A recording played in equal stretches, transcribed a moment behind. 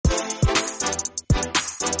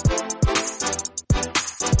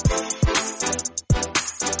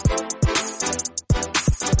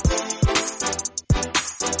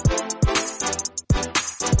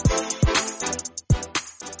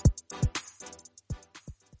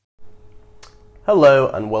Hello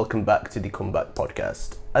and welcome back to the Comeback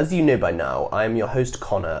Podcast. As you know by now, I am your host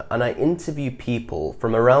Connor and I interview people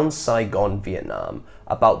from around Saigon, Vietnam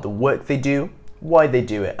about the work they do, why they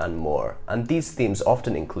do it and more. And these themes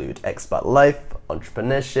often include expat life,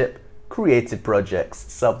 entrepreneurship, creative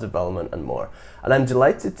projects, self-development and more. And I'm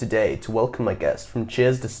delighted today to welcome my guest from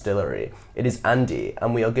Cheers Distillery. It is Andy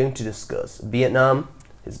and we are going to discuss Vietnam,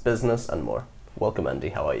 his business and more. Welcome Andy,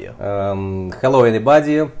 how are you? Hello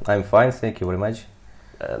everybody, I'm fine, thank you very much.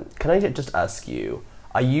 Can I just ask you,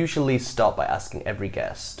 I usually start by asking every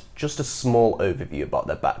guest just a small overview about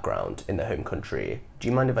their background in their home country. Do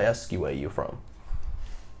you mind if I ask you where you're from?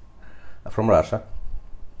 From Russia.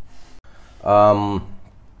 From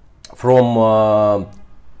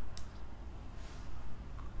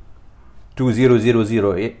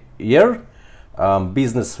 2000 year,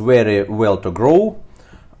 business very well to grow.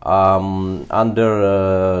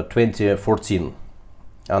 Under 2014,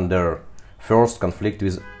 under first conflict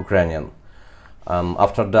with Ukrainian.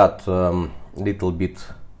 After that, little bit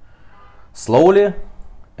slowly,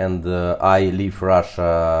 and I leave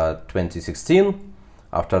Russia 2016.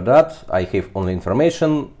 After that, I have only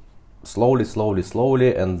information, slowly,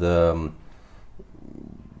 and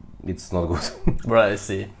it's not good. Right, I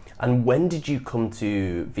see. And when did you come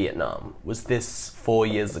to Vietnam? Was this 4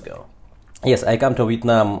 years ago? Yes, I come to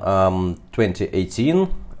Vietnam 2018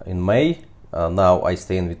 in May. Now I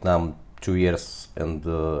stay in Vietnam 2 years and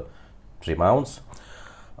 3 months.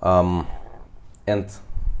 And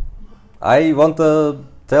I want to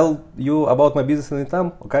tell you about my business in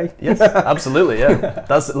Vietnam, okay? Yes, absolutely, yeah.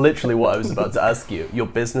 That's literally what I was about to ask you. Your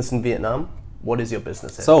business in Vietnam? What is your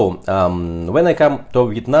business here? So, when I come to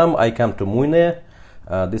Vietnam, I come to Mui Ne.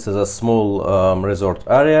 This is a small resort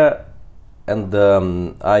area. And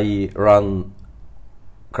I run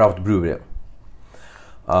craft brewery.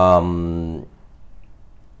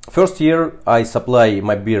 First year I supply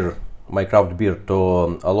my craft beer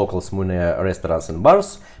to local Mui Ne restaurants and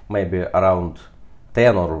bars, maybe around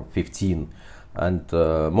 10 or 15. And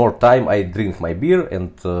more time I drink my beer,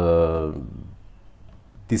 and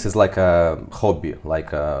this is like a hobby,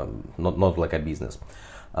 like not like a business.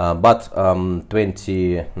 But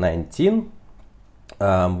 2019.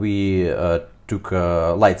 We took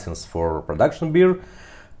a license for production beer,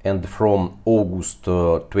 and from August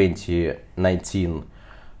 2019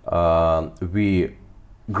 we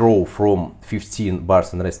grow from 15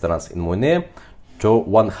 bars and restaurants in Mui Ne to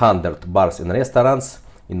 100 bars and restaurants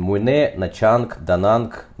in Mui Ne, Nha Trang, Da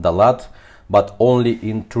Nang, Dalat, but only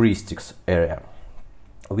in touristic area.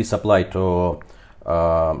 We supply to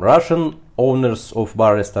Russian owners of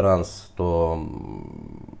bar restaurants, to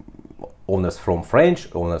owners from French,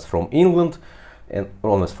 owners from England, and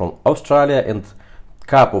owners from Australia, and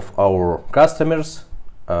couple of our customers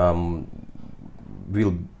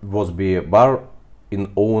was be bar in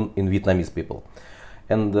Vietnamese people.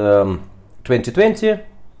 And 2020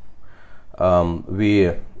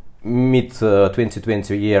 we meet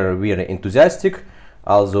 2020 year very enthusiastic,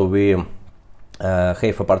 although we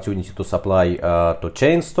have opportunity to supply to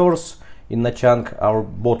chain stores in Nha Trang our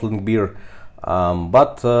bottling beer,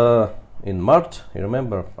 but in March, you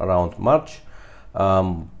remember, around March,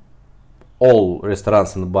 all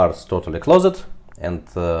restaurants and bars totally closed, and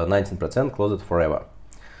 19% closed forever.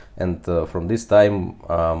 And from this time,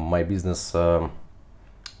 my business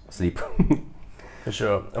sleep. For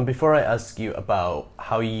sure. And before I ask you about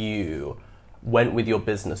how you went with your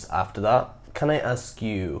business after that, can I ask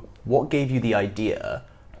you what gave you the idea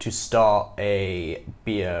to start a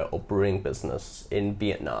beer or brewing business in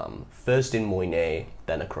Vietnam, first in Mui Ne,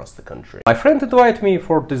 then across the country? My friend invited me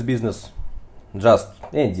for this business. Just,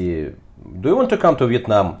 Andy, do you want to come to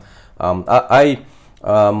Vietnam? I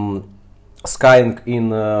skiing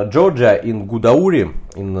in Georgia, in Gudauri,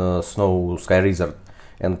 in Snow Ski Resort,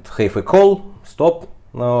 and have a call, stop.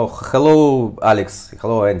 No, hello Alex,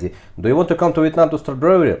 hello Andy. Do you want to come to Vietnam to start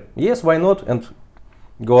brewery? Yes, why not? And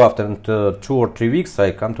go after 2 or 3 weeks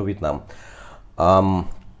I come to Vietnam.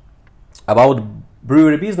 About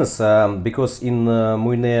brewery business, because in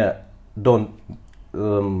Mui Ne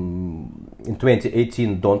in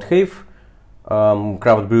 2018 don't have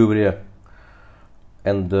craft brewery,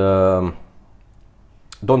 and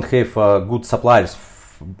don't have good suppliers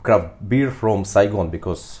craft beer from Saigon,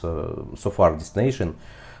 because so far destination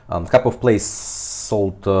couple of places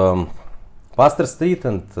sold Pasteur Street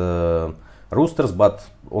and Roosters,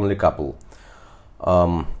 but only couple.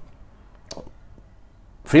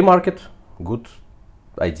 Free market, good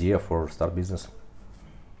idea for start business.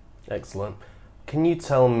 Excellent. Can you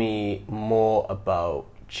tell me more about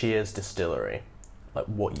Cheers Distillery? Like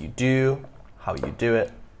what you do, how you do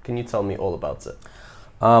it? Can you tell me all about it?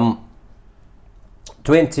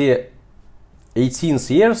 2018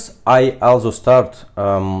 years, I also start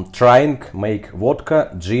trying make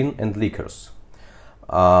vodka, gin, and liquors.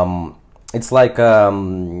 It's like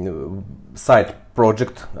side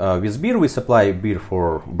project with beer. We supply beer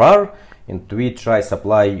for bar, and we try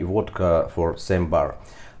supply vodka for same bar.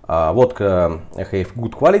 Vodka have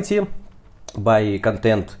good quality by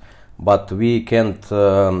content, but we can't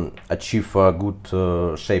achieve a good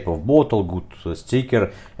shape of bottle, good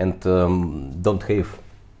sticker, and don't have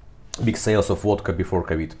big sales of vodka before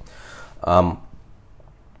COVID.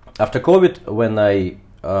 After COVID, when I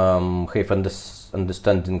have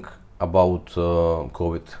understanding about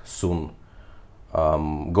COVID soon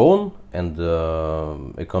gone and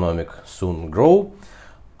economic soon grow,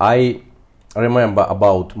 I remember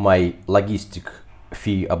about my logistic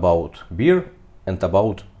fee about beer and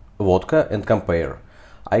about vodka and compare.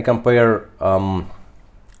 I compare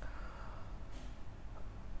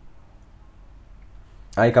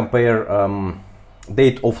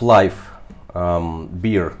date of life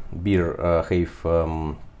beer have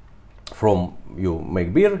from you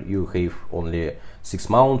make beer you have only 6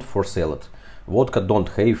 months for sell it. Vodka don't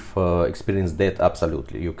have experience that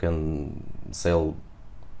absolutely. You can sell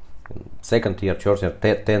second year, third year,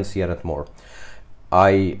 10th year and more.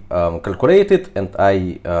 I calculated, and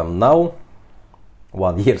I now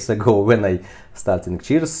 1 year ago when I starting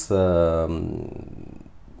Cheers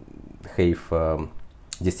have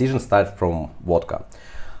decision start from vodka.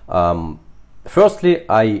 Firstly,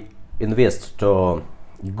 I invest to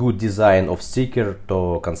good design of sticker,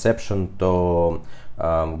 to conception, to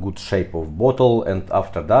good shape of bottle, and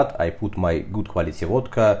after that I put my good quality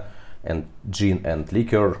vodka and gin and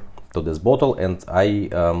liquor to this bottle, and I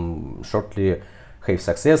shortly have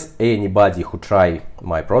success. Anybody who try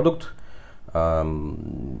my product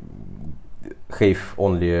have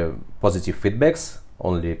only positive feedbacks,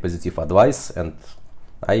 only positive advice, and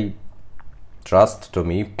I trust to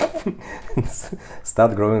me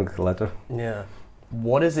start growing later. Yeah.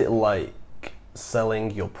 What is it like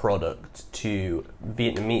selling your product to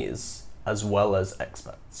Vietnamese as well as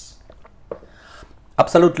expats?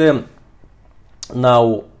 Absolutely.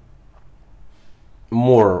 Now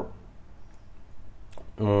more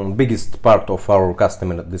biggest part of our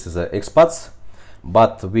customer, this is expats,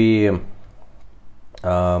 but we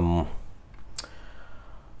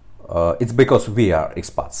it's because we are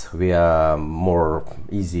expats. We are more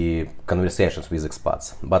easy conversations with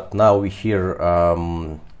expats. But now we hear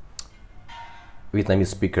Vietnamese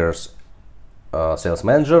speakers, sales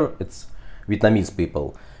manager. It's Vietnamese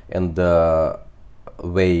people, and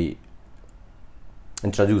they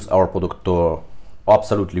introduce our product to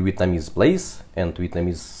absolutely Vietnamese place, and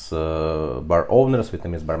Vietnamese bar owners,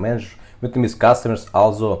 Vietnamese bar managers, Vietnamese customers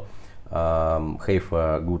also have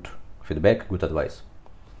good feedback, good advice.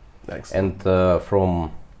 Excellent. And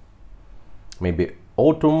from maybe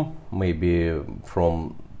autumn, maybe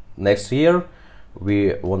from next year,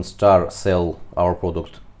 we want start sell our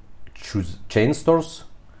product choose chain stores.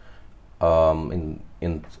 And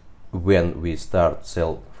when we start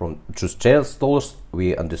sell from choose chain stores,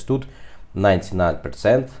 we understood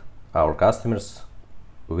 99% our customers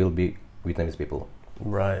will be Vietnamese people.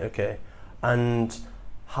 Right. Okay. And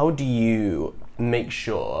how do you make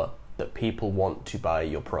sure that people want to buy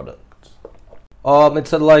your product?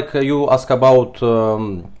 It's like you ask about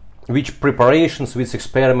which preparations, which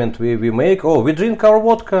experiment we make. Oh, we drink our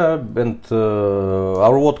vodka, and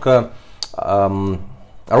our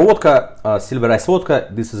vodka, silver ice vodka.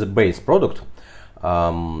 This is a base product,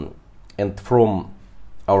 and from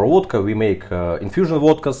our vodka we make infusion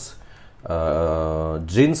vodkas,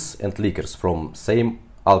 gins, and liquors from same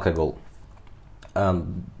alcohol.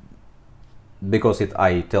 Because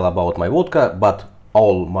I tell about my vodka, but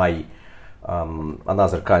all my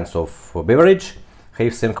another kinds of beverage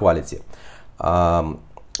have same quality.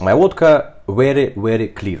 My vodka very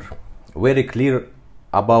clear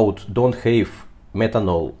about don't have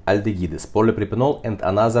methanol, aldehydes, polypropanol, and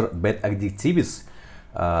another bad additives.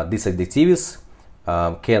 These additives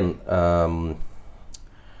can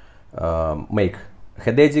make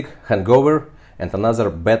headache, hangover, and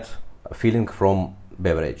another bad feeling from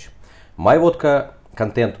beverage. My vodka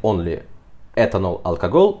contain only ethanol,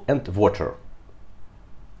 alcohol, and water,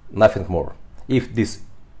 nothing more.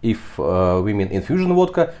 If we mean infusion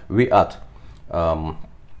vodka, we add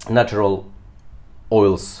natural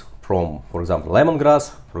oils from, for example,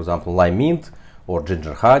 lemongrass, for example, lime mint or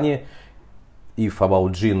ginger honey. If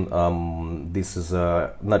about gin, this is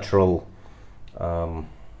natural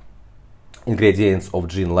ingredients of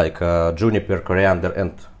gin like juniper, coriander,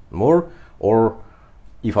 and more. Or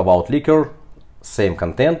if about liquor, same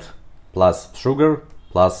content plus sugar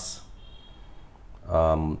plus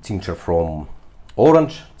tincture from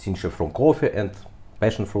orange, tincture from coffee, and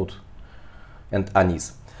passion fruit and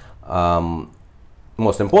anise.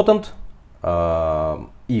 Most important,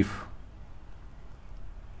 if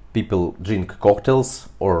people drink cocktails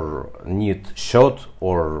or need shot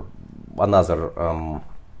or another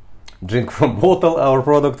drink from bottle our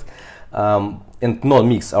product, and not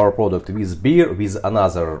mix our product with beer, with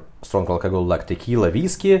another strong alcohol like tequila,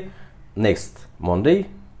 whiskey, next morning,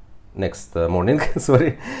 next morning,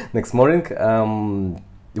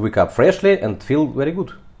 wake up freshly and feel very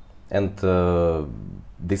good. And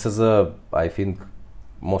this is I think,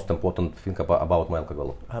 most important thing about my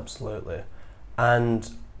alcohol. Absolutely. And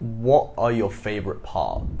what are your favorite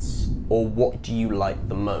parts, or what do you like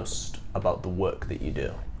the most about the work that you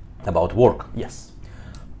do? About work? Yes.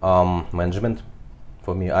 Management.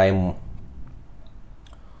 For me, I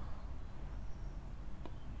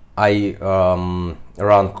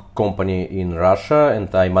run company in Russia,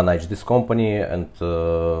 and I manage this company, and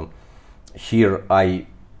here I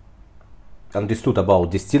understood about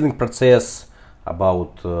distilling process,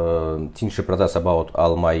 about tincture process, about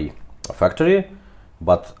all my factory,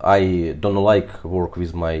 but I don't like work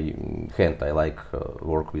with my hand. I like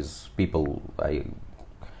work with people. I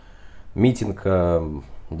meeting,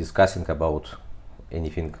 discussing about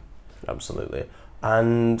anything. Absolutely.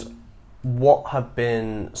 And what have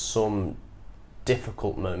been some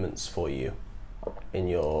difficult moments for you in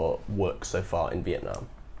your work so far in Vietnam?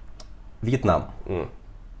 Vietnam.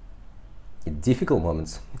 Difficult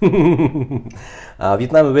moments.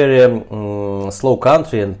 Vietnam is a very slow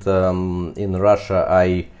country, and in Russia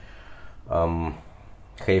I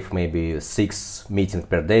have maybe 6 meetings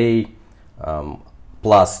per day,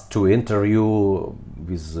 plus 2 interview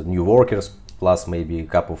with new workers, plus maybe a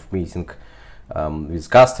couple of meetings with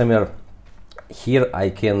customer. Here I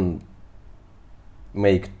can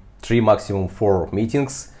make 3, maximum 4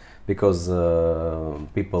 meetings, because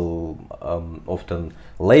people often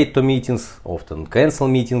late to meetings, often cancel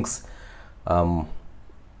meetings,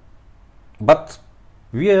 but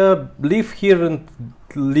we live here and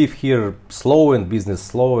live here slow, and business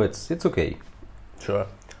slow. It's okay. Sure.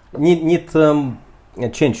 Need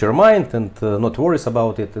change your mind and not worries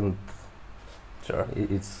about it, and Sure.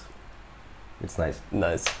 It's nice.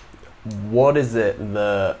 Nice. What is it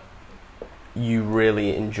that you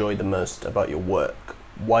really enjoy the most about your work?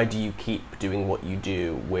 Why do you keep doing what you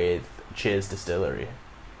do with Cheers Distillery?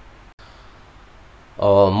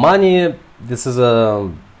 Money. This is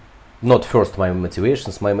not first my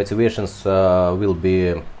motivations. My motivations will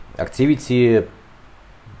be activity,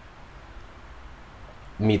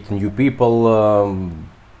 meet new people,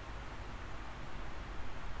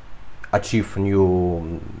 achieve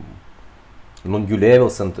new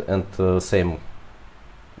levels, and same.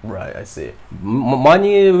 Right, I see.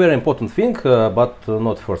 Money very important thing, but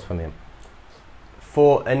not first for me.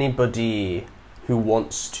 For anybody who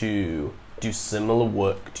wants to do similar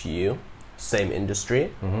work to you, same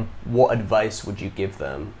industry, what advice would you give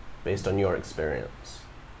them based on your experience?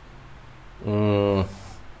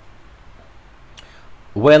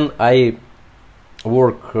 When I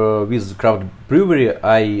work with craft brewery,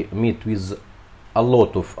 I meet with a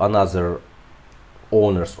lot of another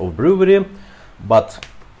owners of brewery, but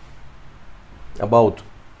about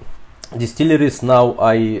distilleries now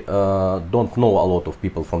I don't know a lot of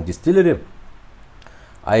people from distillery.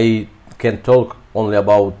 I can talk only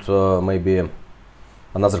about maybe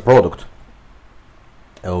another product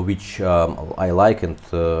which I like, and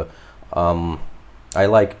I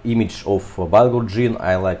like image of Balgur gin,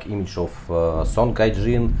 I like image of Songhai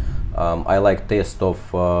gin, I like taste of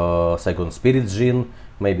Saigon Spirit gin.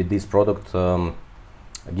 Maybe this product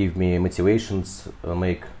give me motivations,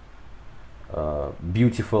 make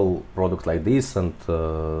beautiful product like this, and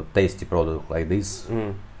tasty product like this.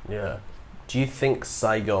 Yeah. Do you think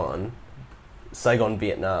Saigon,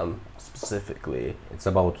 Vietnam specifically, It's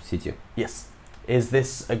about city. yes, is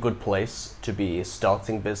this a good place to be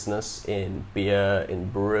starting business in beer, in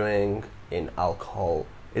brewing, in alcohol?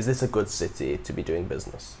 Is this a good city to be doing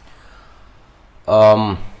business?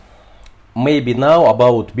 Maybe now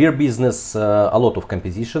about beer business, a lot of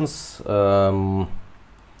competitions,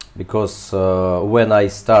 because when I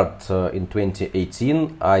start in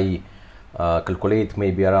 2018, I calculate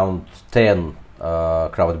maybe around 10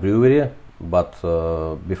 craft brewery, but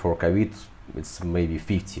before COVID it's maybe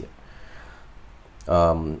 50.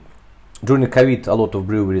 During COVID a lot of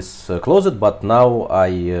breweries closed, but now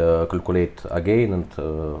I calculate again, and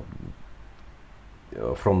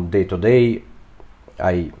from day to day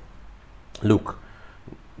I look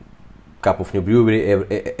couple of new brewery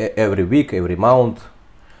every week, every month.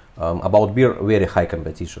 About beer, very high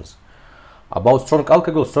competitions. About strong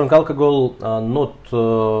alcohol not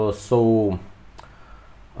so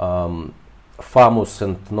famous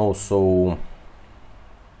and no so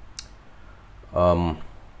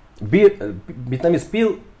beer. Vietnamese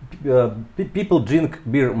people drink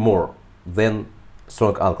beer more than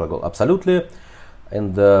strong alcohol, absolutely.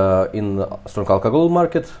 And in strong alcohol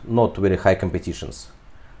market, not very high competitions.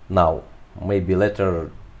 Now, maybe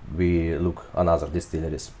later we look on other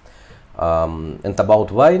distilleries. And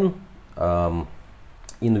about wine,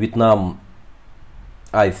 in Vietnam,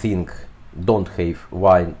 I think don't have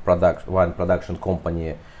wine production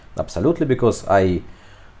company absolutely, because I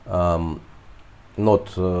not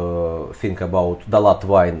think about Dalat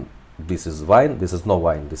wine. This is wine. This is no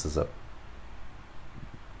wine. This is a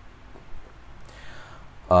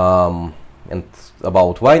and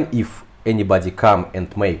about wine. If anybody come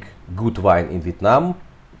and make good wine in Vietnam,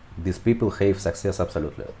 these people have success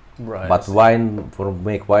absolutely. Right. But wine, for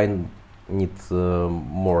make wine need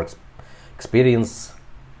more experience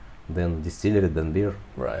than distillery, than beer.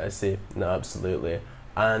 Right, I see. No, absolutely.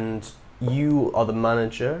 And you are the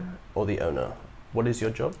manager or the owner? What is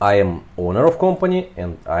your job? I am owner of company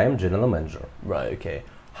and I am general manager. Right, okay.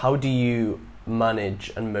 How do you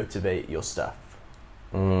manage and motivate your staff?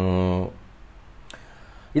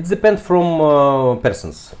 It depends from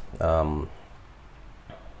persons.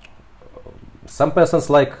 Some persons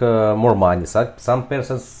like more money. Some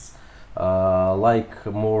persons like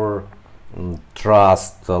more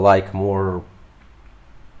trust, like more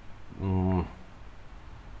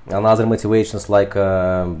another motivations like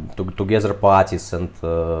together parties, and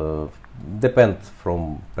depend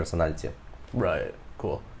from personality. Right,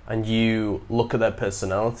 cool. And you look at their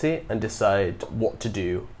personality and decide what to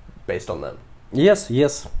do based on them? Yes,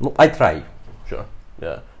 no, I try. Sure,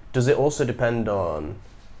 yeah. Does it also depend on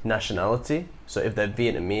nationality? So if they're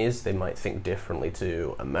Vietnamese, they might think differently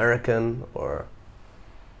to American, or?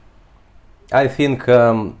 I think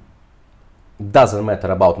doesn't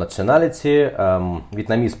matter about nationality.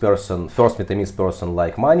 Vietnamese person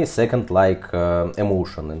like money, second like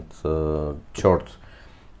emotion, and third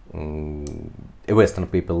Western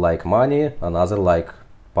people like money, another like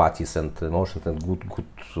parties and emotions and good.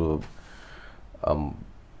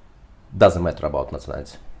 Doesn't matter about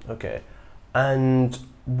nationality. Okay, and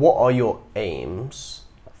what are your aims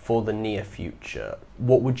for the near future?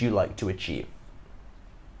 What would you like to achieve?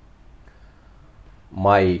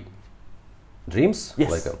 My dreams?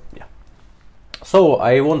 Yes. Yeah. So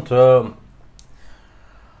I want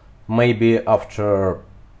maybe after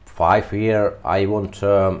 5 years I want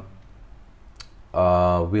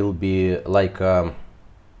will be like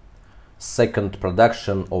second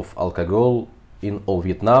production of alcohol in all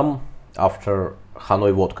Vietnam after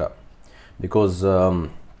Hanoi vodka, because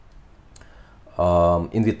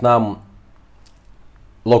in Vietnam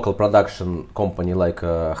local production company like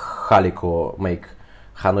Halico make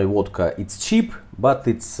Hanoi vodka. It's cheap, but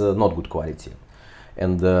it's not good quality,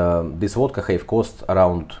 and this vodka have cost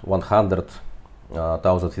around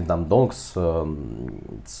 100,000 Vietnam dongs.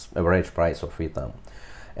 It's average price of Vietnam,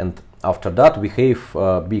 and after that we have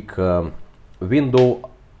a big window,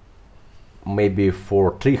 maybe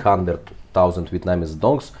for 300,000 Vietnamese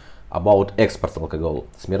dongs about export alcohol,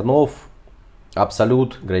 Smirnoff,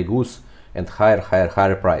 Absolut, Grey Goose, and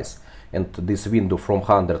higher price. And this window from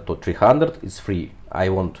 100 to 300 is free. I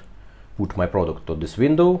want put my product to this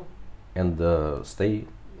window and stay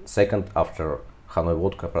second after Hanoi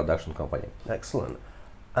Vodka production company. Excellent.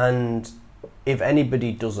 And if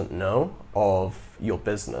anybody doesn't know of your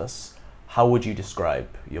business, how would you describe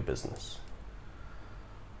your business?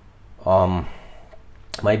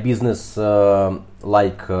 My business,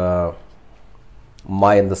 like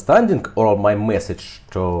my understanding or my message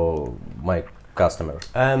to my customer?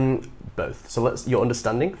 Both. So your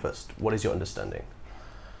understanding first. What is your understanding?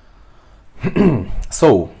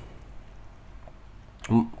 So,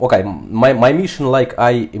 okay, my mission, like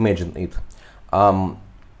I imagine it,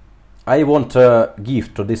 I want to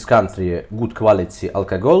give to this country good quality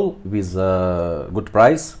alcohol with good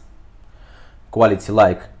price, quality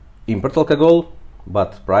like import alcohol,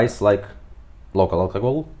 but price like local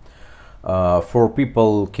alcohol. For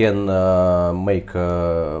people can make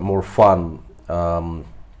more fun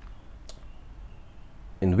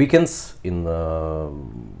in weekends, in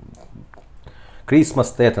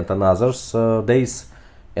Christmas, Tet and others days,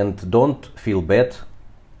 and don't feel bad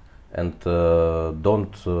and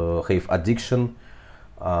don't have addiction.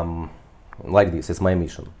 Like this is my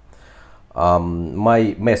mission.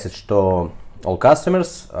 My message to all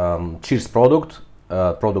customers: cheers product,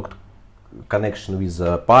 product connection with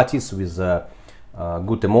parties, with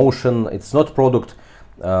good emotion. It's not product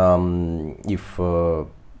if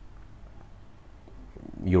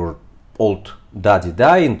your old daddy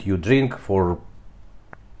died and you drink for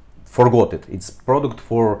forgot it. It's product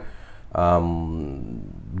for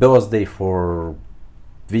birthday, for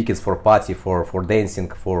weekends, for party, for dancing,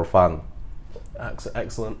 for fun.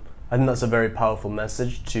 Excellent. I think that's a very powerful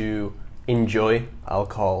message, to enjoy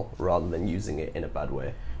alcohol rather than using it in a bad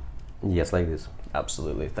way. Yes, like this.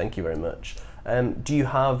 Absolutely. Thank you very much. Do you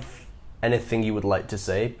have anything you would like to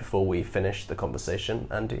say before we finish the conversation,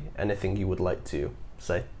 Andy? Anything you would like to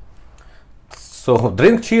say? So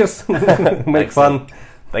drink, cheers, make fun.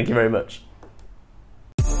 Thank you very much.